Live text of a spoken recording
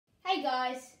Hey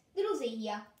guys, Little Z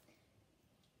here.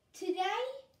 Today,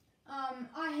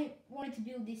 I wanted to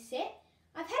build this set.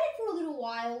 I've had it for a little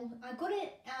while. I got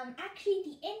it actually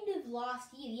the end of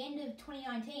last year, the end of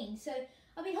 2019. So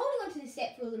I've been holding on to this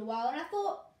set for a little while, and I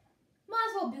thought, might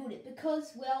as well build it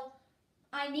because, well,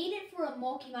 I need it for a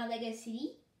mock in my Lego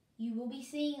City. You will be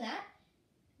seeing that.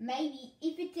 Maybe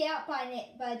if it's out by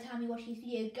the time you watch this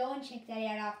video, go and check that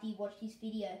out after you watch this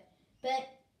video. But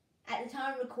at the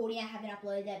time of recording, I haven't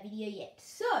uploaded that video yet.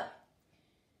 So,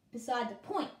 beside the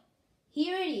point,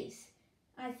 here it is.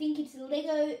 I think it's a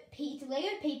Lego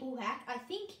people hack. I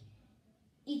think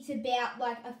it's about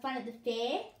like a fun at the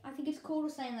fair, I think it's called,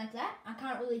 or something like that. I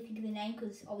can't really think of the name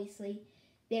because obviously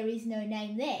there is no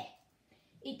name there.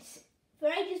 It's for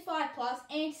ages 5+,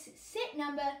 and it's set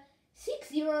number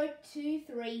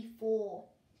 60234.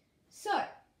 So,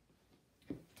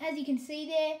 as you can see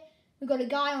there, we've got a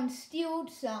guy on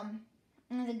stilts, and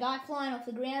there's a guy flying off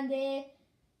the ground there.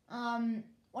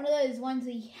 One of those ones,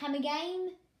 the hammer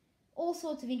game, all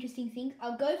sorts of interesting things.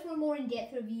 I'll go for a more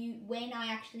in-depth review when I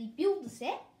actually build the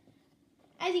set.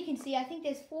 As you can see, I think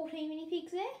there's 14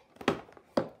 minifigs there.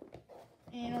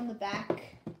 And on the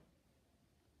back,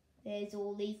 there's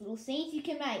all these little scenes you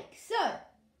can make. So,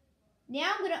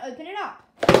 now I'm going to open it up.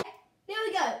 Okay, there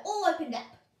we go, all opened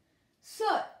up.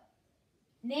 So,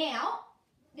 now,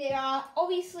 there are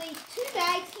obviously 2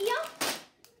 bags here.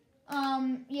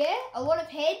 Yeah, a lot of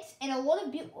heads and a lot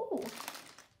of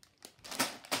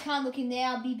can't look in there.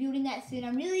 I'll be building that soon.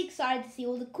 I'm really excited to see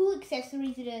all the cool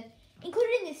accessories that are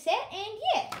included in this set, and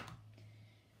yeah.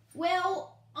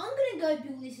 Well, I'm going to go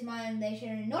build this in my own leisure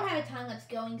and not have a time lapse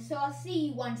going, so I'll see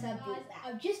you once I've built that.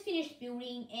 I've just finished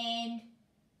building, and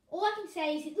all I can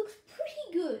say is it looks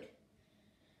pretty good.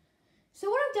 So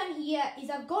what I've done here is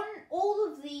I've gotten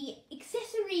all of the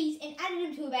accessories and added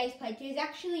them to a base plate. There's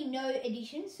actually no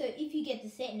addition, so if you get the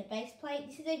set in a base plate,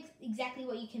 this is exactly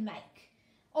what you can make.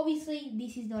 Obviously,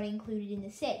 this is not included in the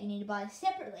set. You need to buy it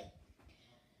separately.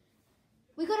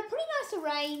 We've got a pretty nice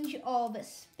range of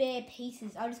spare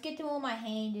pieces. I'll just get them all in my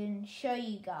hand and show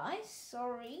you guys.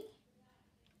 Sorry.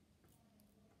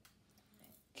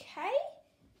 Okay.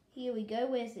 Here we go.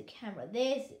 Where's the camera?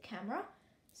 There's the camera.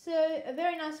 So, a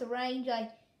very nice range.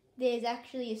 There's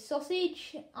actually a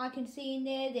sausage I can see in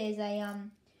there. There's a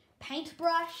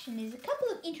paintbrush, and there's a couple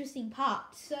of interesting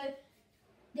parts. So,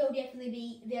 there'll definitely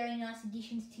be very nice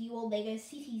additions to your Lego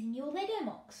cities and your Lego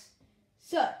mocks.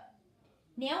 So,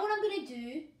 now what I'm going to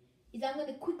do is I'm going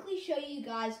to quickly show you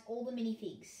guys all the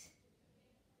minifigs.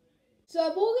 So,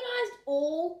 I've organised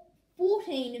all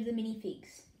 14 of the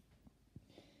minifigs.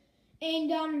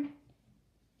 And,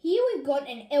 here we've got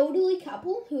an elderly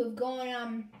couple who have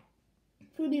gone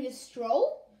for a bit of a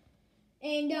stroll,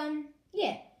 and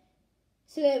yeah.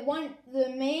 So the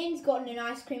man's gotten an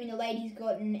ice cream and the lady's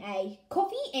gotten a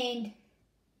coffee, and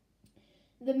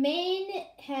the man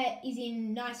is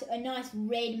in a nice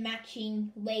red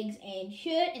matching legs and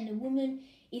shirt, and the woman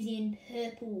is in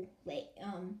purple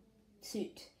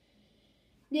suit.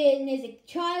 Then there's a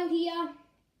child here.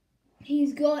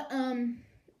 He's got a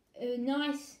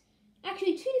nice.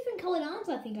 Actually, 2 different coloured arms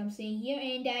I think I'm seeing here,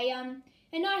 and a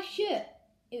nice shirt.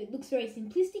 It looks very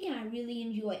simplistic and I really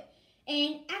enjoy it.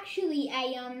 And actually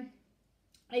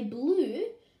a blue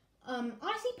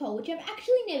icy pole, which I've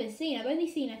actually never seen. I've only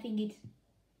seen, I think it's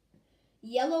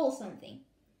yellow or something.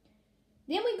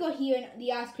 Then we've got here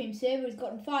the ice cream server has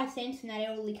gotten 5 cents from that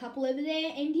elderly couple over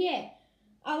there, and yeah,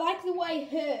 I like the way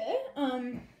her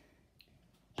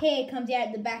hair comes out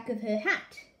at the back of her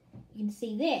hat. You can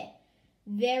see there.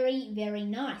 Very, very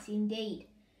nice indeed.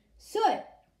 So,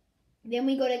 then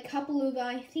we got a couple of,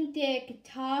 I think they're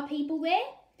guitar people there,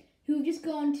 who have just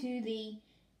gone to the,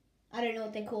 I don't know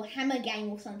what they call, hammer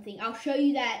game or something. I'll show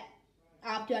you that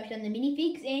after I've done the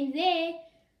minifigs, and they're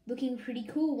looking pretty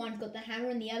cool. One's got the hammer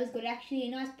and the other's got actually a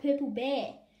nice purple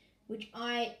bear, which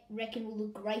I reckon will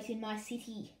look great in my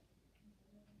city.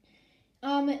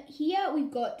 Here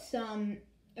we've got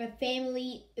a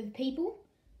family of people.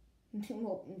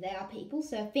 Well, they are people,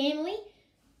 so family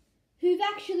who've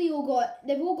actually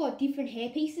they've all got different hair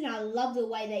pieces, and I love the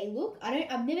way they look.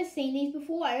 I've never seen these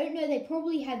before. I don't know, they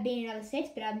probably have been in other sets,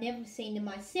 but I've never seen them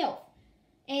myself.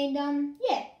 And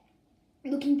yeah,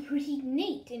 looking pretty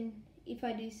neat, and if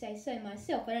I do say so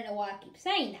myself, I don't know why I keep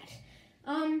saying that.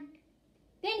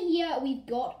 Then here we've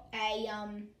got a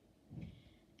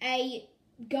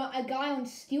guy on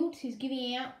stilts who's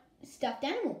giving out stuffed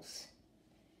animals.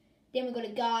 Then we've got a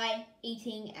guy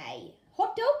eating a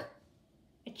hot dog,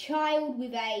 a child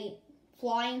with a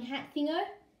flying hat thingo, a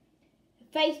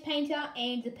face painter,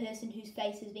 and the person whose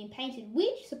face has been painted,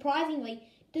 which, surprisingly,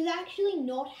 does actually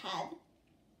not have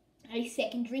a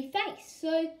secondary face.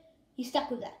 So you're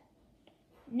stuck with that.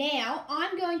 Now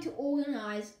I'm going to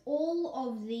organise all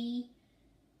of the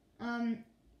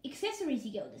accessories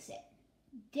you get with the set.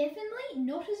 Definitely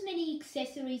not as many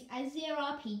accessories as there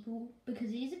are people, because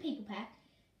it is a people pack,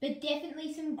 but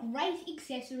definitely some great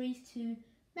accessories to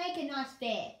make a nice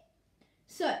fair.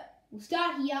 So we'll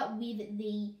start here with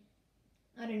the,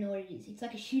 I don't know what it is, it's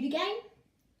like a shooter game.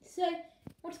 So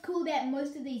what's cool about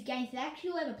most of these games, they actually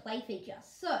all have a play feature.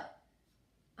 So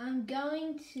I'm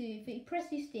going to, if you press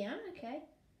this down, okay,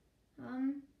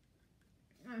 I'm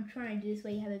trying to do this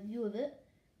where you have a view of it.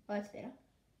 Oh, that's better.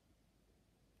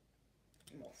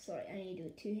 Oh, sorry, I need to do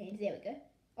it two hands. There we go.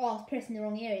 Oh, I was pressing the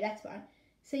wrong area, that's right.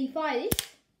 So you fire this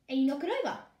and you knock it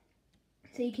over.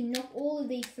 So you can knock all of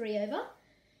these three over.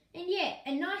 And yeah,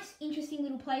 a nice, interesting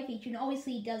little play feature. And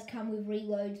obviously it does come with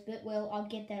reloads, but well, I'll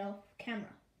get that off camera.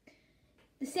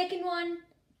 The second one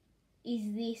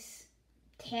is this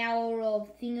tower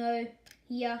of thingo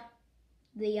here.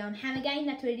 The hammer game,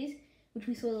 that's what it is, which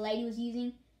we saw the lady was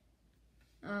using.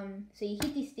 So you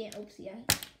hit this down. Oops, yeah.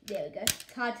 There we go.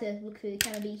 It's hard to look through the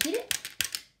camera, but you hit it.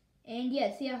 And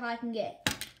yeah, see how high I can get.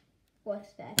 Oh,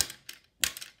 that's bad.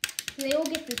 So they all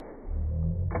get this.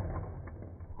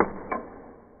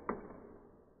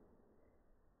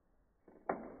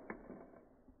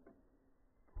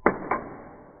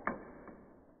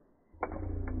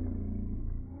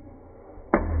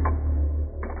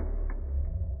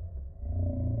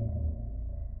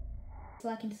 It's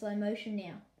like in slow motion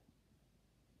now.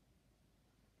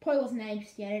 Probably wasn't that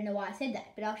interesting, I don't know why I said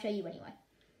that, but I'll show you anyway.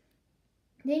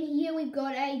 Then here we've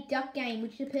got a duck game,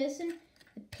 which the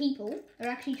people are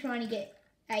actually trying to get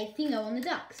a thingo on the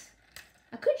ducks.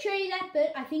 I could show you that,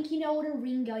 but I think you know what a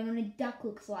ring going on a duck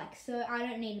looks like, so I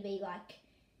don't need to be like,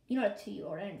 you're not a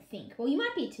 2-year-old, I don't think. Well, you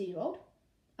might be a 2-year-old.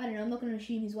 I don't know, I'm not going to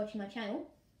assume he's watching my channel.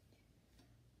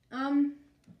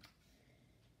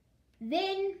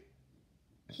 Then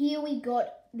here we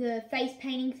got the face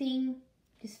painting thing.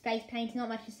 Just face painting, not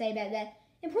much to say about that.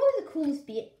 And probably the coolest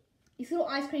bit, this little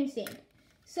ice cream stand.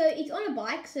 So it's on a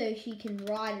bike, so she can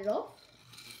ride it off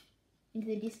into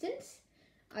the distance.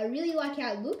 I really like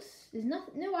how it looks. There's no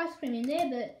ice cream in there,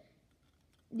 but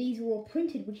these are all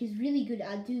printed, which is really good.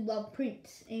 I do love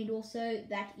prints, and also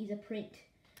that is a print.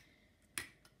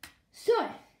 So,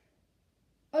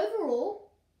 overall,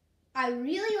 I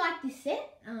really like this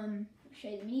set. I'll show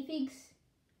you the minifigs.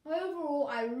 Overall,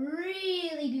 I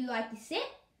really do like this set.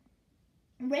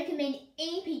 Recommend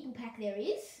any people pack there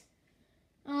is.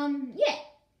 Yeah,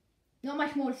 not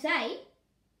much more to say.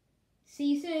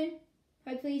 See you soon.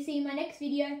 Hopefully you see you in my next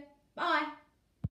video. Bye.